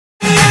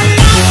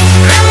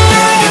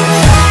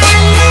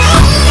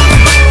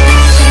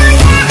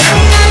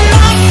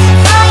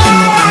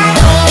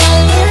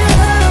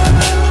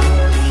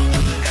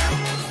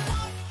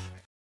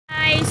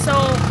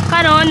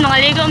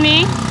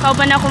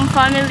kauban akong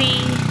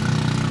family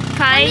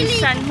kay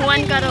San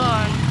Juan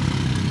karon.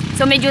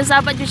 So medyo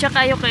sapat jud siya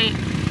kayo kay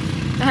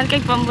dahan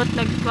kay pambot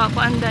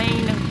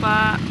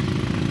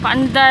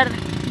paandar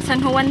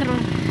San Juan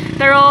ron.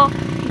 Pero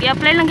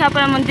gi-apply lang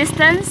gyapon among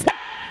distance.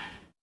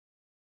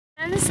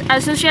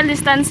 Social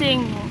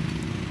distancing.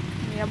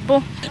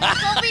 Yabo.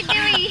 COVID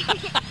diri.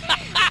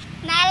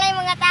 Naalay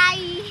mga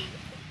tayi.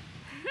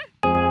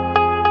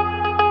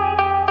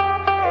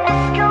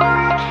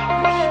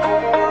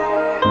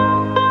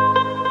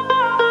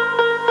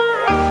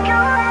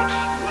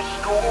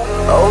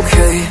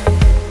 Okay,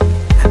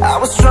 I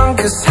was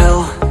drunk as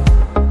hell.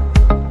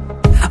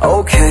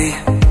 Okay,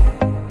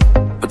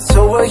 but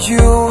so were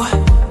you.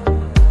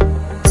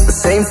 The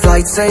same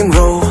flight, same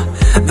row,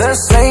 the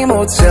same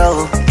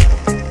hotel.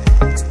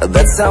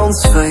 That sounds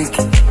fake,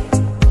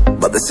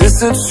 but this is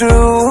the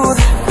truth.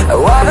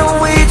 Why don't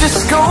we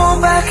just go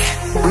back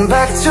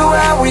to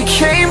where we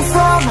came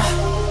from?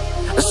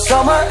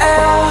 Summer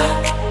air,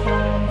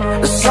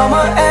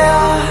 summer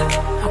air.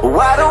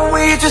 Why don't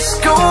we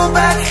just go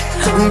back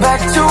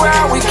to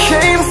where we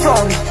came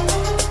from?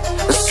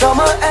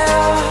 Summer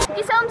air.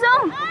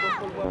 Isam-sam.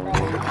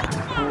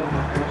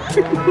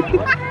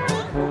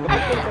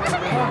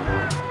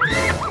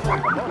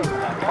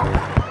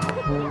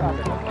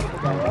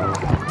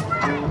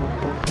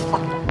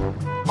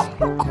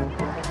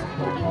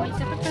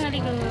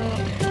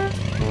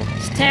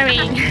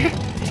 Staring.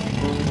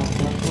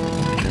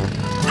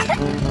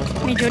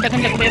 Medyo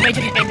dagan-dagan bayay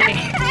dyan kayo dali.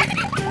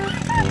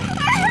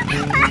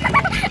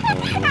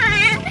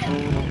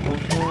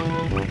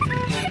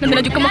 Nandala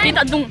dyan ka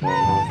makita dong.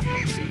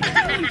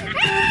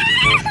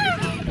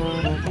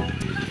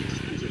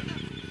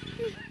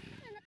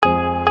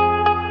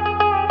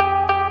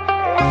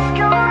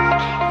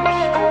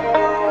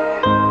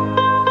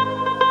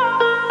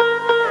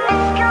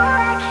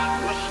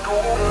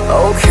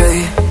 Okay,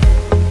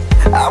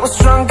 I was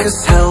drunk as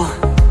hell.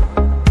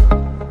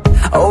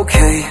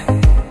 Okay,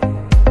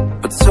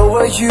 but so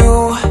were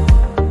you.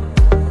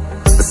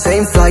 The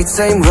same flight,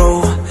 same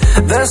row,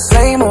 the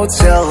same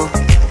hotel.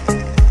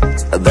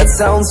 That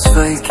sounds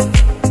fake,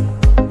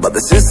 but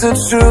this is the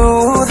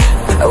truth.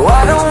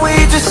 Why don't we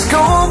just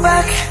go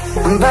back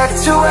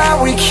to where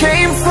we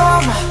came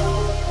from?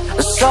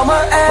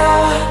 Summer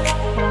air,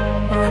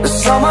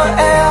 summer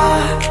air.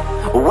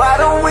 Why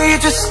don't we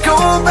just go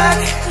back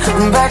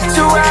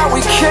to where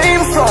we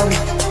came from?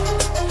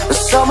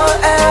 Summer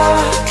air,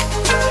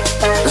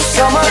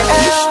 summer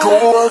air. Let's go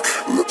back,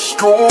 let's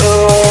go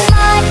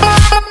back.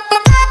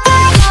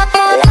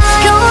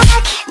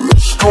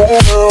 Let's go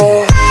back.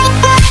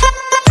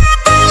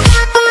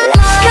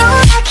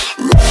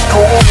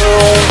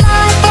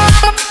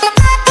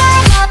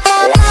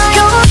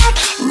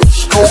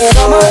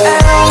 Summer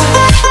air,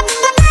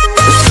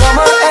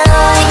 summer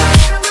air.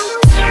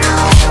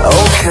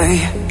 Okay,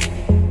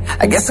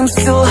 I guess I'm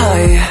still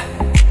high.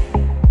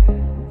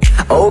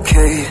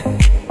 Okay,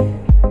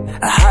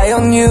 high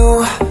on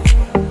you.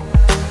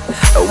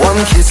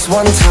 One kiss,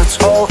 one touch,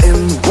 all in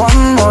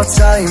one more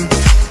time.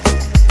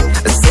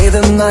 Stay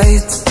the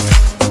night,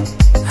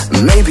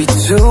 maybe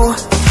two.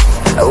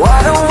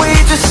 Why don't we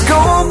just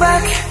go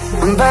back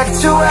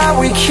to where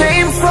we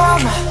came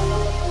from?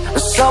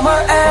 Summer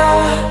air,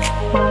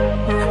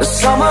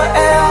 summer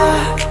air.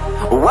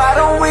 Why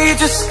don't we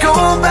just go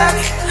back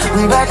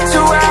to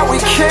where we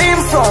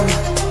came from?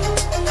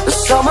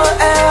 Summer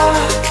air,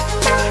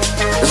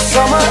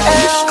 summer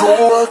air. Let's go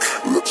back,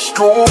 let's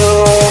go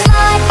back.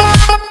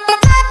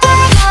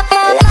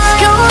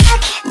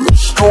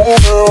 Let's go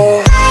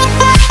back.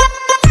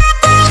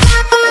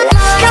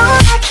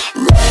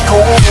 Let's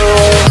go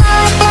back.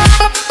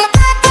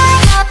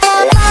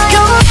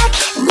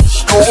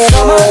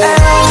 Summer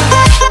air,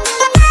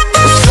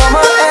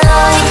 summer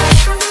air.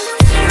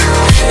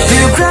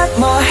 You grabbed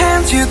my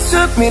hand, you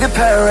took me to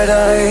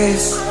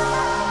paradise.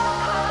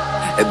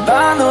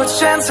 By no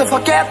chance to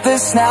forget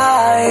this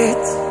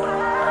night.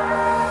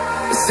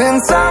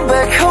 Since I'm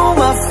back home,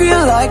 I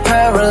feel like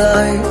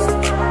paralyzed.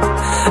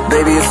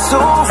 Baby, it's so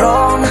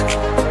wrong,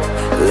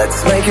 let's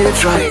make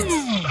it right.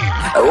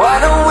 Why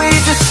don't we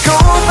just go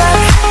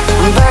back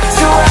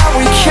to where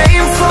we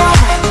came from?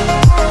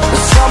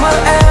 Summer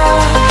air,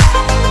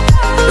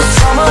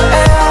 summer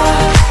air.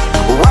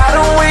 Why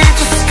don't we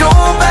just go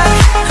back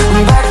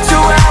to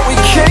where we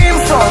came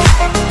from?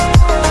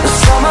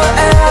 Summer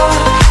air,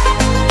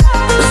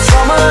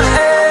 summer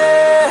air.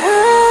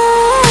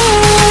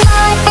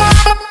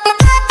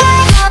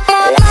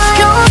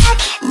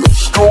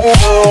 Let's go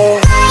back.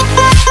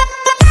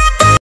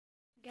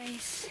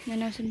 Guys,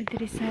 nanasod mi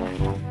diri sa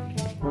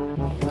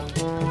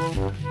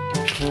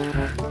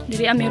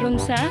diri amiron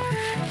sa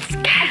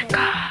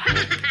Scarco.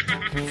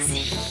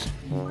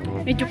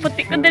 Medyo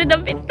puti ko dari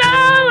ng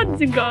bitaw.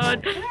 Oh God.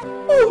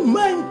 Oh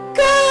my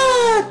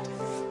God!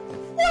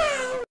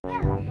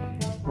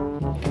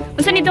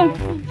 Unsa ni dong?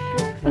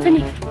 Unsa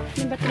ni?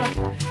 Ni bato.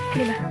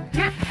 Diba?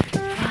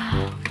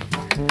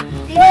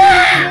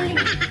 Wow.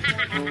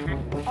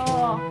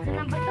 Oh.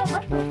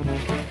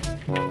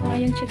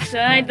 Ayun siya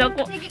sa. Ito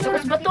ko.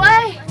 Tapos bato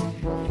ay.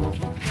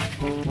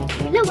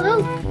 Hello,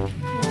 wow.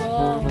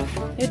 Wow.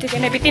 Ito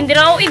ka nabitin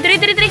dira. Diri.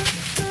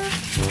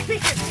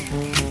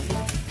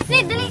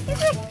 Sige, dali.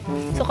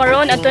 So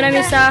karon ato na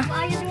mi sa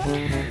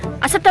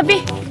asa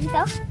tabi. Dito.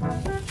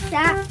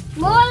 Sa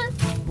mall.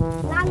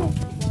 Langit.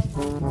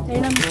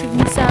 Ayun na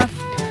mi sa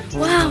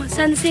wow,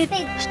 sunset.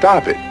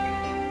 Stop it.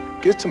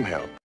 Get some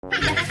help.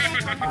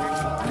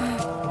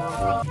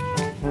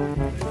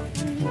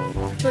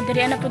 So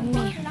diri na pud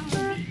mi.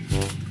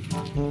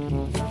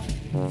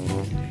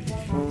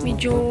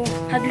 Medyo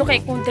hadlo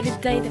kay kung diri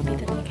day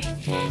dapat kay.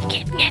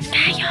 Get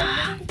tayo.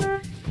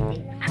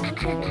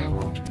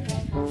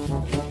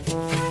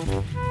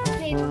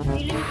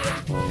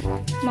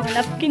 Mga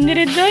napkin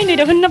diri day, hindi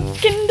ako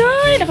napkin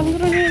day.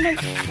 Nakamuro na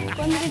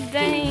kuan diri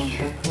day.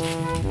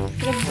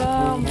 Grabe,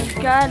 oh my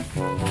god.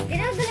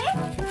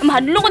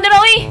 Mahadlo ko dira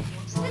oy.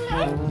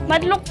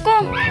 Madlok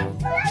ko.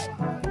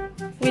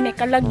 Uy,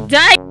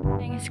 nakalagday.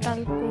 Ang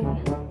skull ko.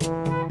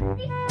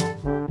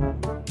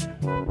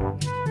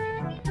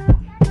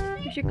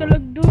 Siya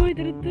kalagdoy,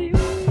 diri tayo.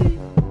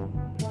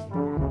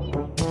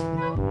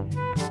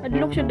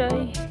 Adlok siya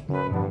day.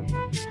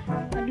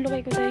 Adlok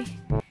ay ko day.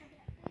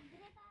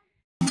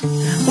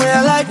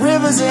 We're like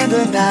rivers in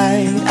the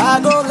night.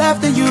 I go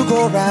left and you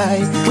go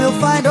right. We'll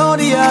find on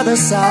the other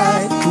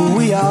side who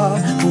we are,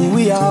 who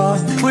we are.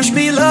 Wish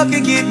me luck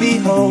and give me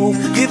hope.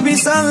 Give me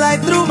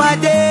sunlight through my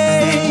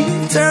day.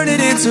 Turn it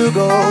into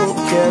gold.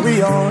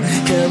 Carry on,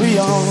 carry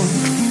on.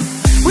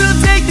 We'll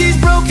take these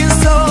broken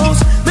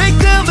souls, make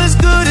them as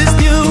good as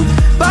new.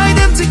 Bind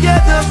them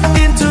together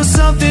into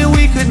something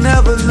we could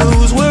never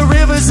lose. We're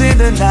rivers in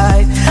the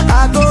night.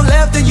 I go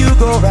left and you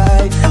go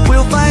right.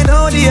 We'll find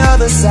on the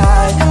other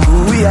side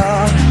who we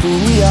are, who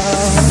we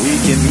are. We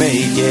can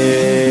make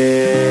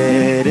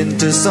it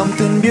into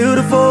something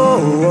beautiful.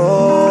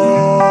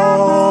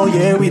 Oh,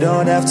 yeah, we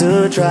don't have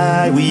to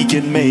try. We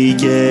can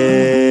make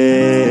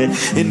it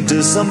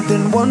into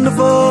something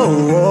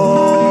wonderful.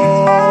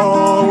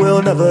 Oh, we'll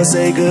never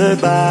say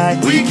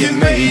goodbye. We can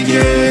make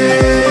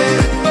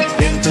it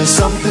into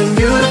something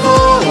beautiful.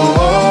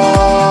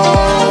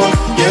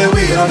 Yeah,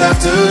 we don't have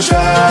to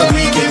try.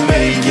 We can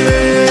make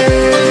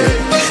it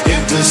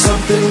into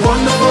something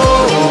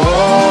wonderful.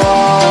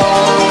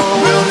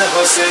 We'll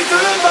never say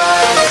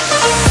goodbye.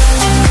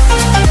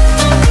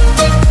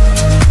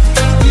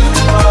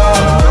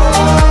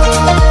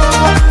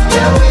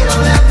 Yeah, we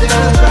don't have to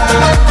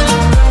try.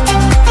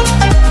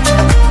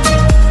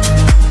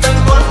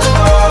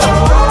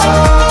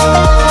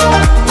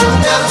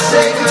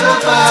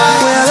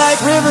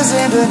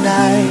 In the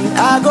night,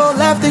 I go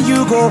left and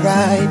you go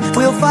right.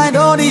 We'll find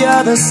on the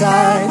other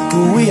side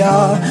who we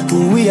are,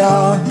 who we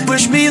are.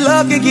 Wish me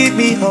luck and give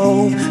me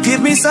hope.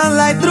 Give me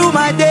sunlight through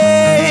my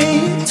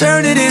day.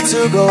 Turn it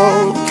into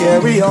gold.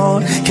 Carry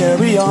on,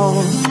 carry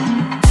on.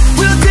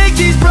 We'll take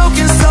these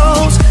broken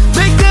souls,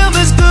 make them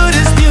as good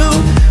as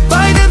new.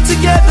 Bind them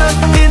together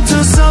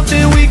into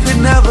something we could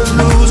never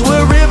lose.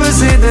 We're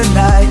rivers in the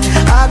night.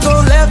 I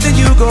go left and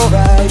you go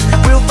right.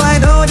 We'll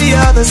find on the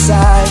other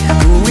side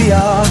who we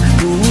are,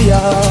 who we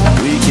are.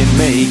 We can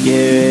make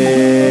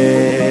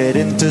it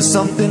into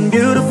something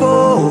beautiful.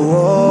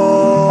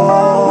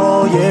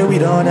 Oh, yeah, we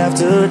don't have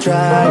to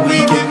try.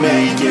 We can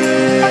make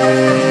it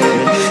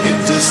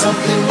into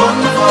something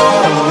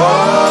wonderful.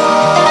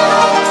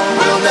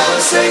 We'll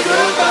never say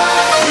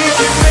goodbye. We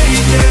can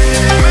make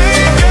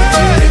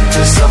it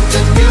into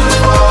something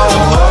beautiful.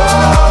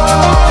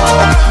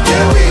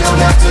 Yeah, we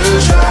don't have to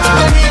try.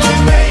 We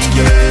can make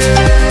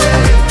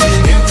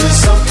it into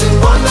something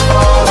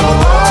wonderful.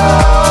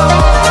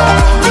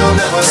 We'll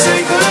never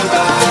say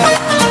goodbye.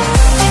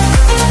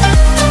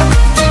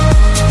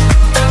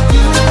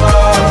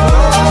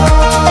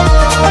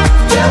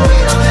 Yeah, we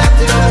don't have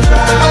to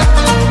try.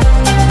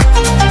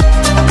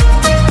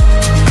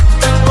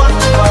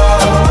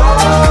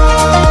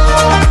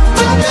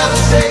 We'll never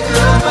say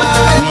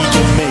goodbye. We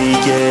can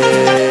make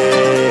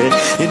it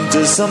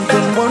into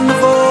something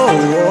wonderful.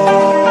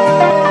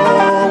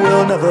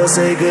 We'll never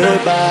say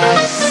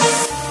goodbye.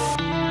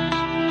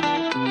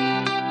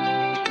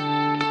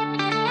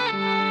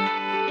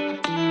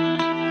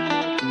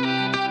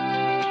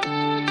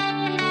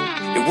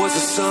 It was a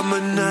summer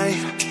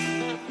night,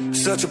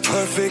 such a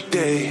perfect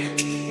day,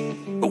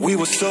 but we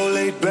were so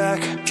laid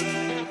back,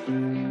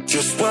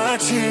 just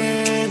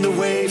watching the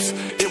waves.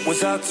 It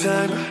was our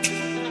time,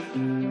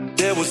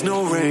 there was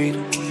no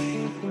rain.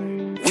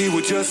 We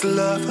would just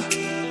love,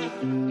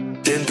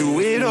 then do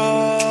it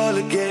all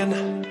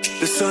again.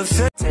 The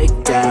sunset.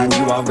 Take down,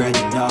 you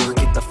already know.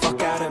 Get the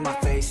fuck out of my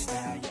face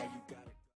now.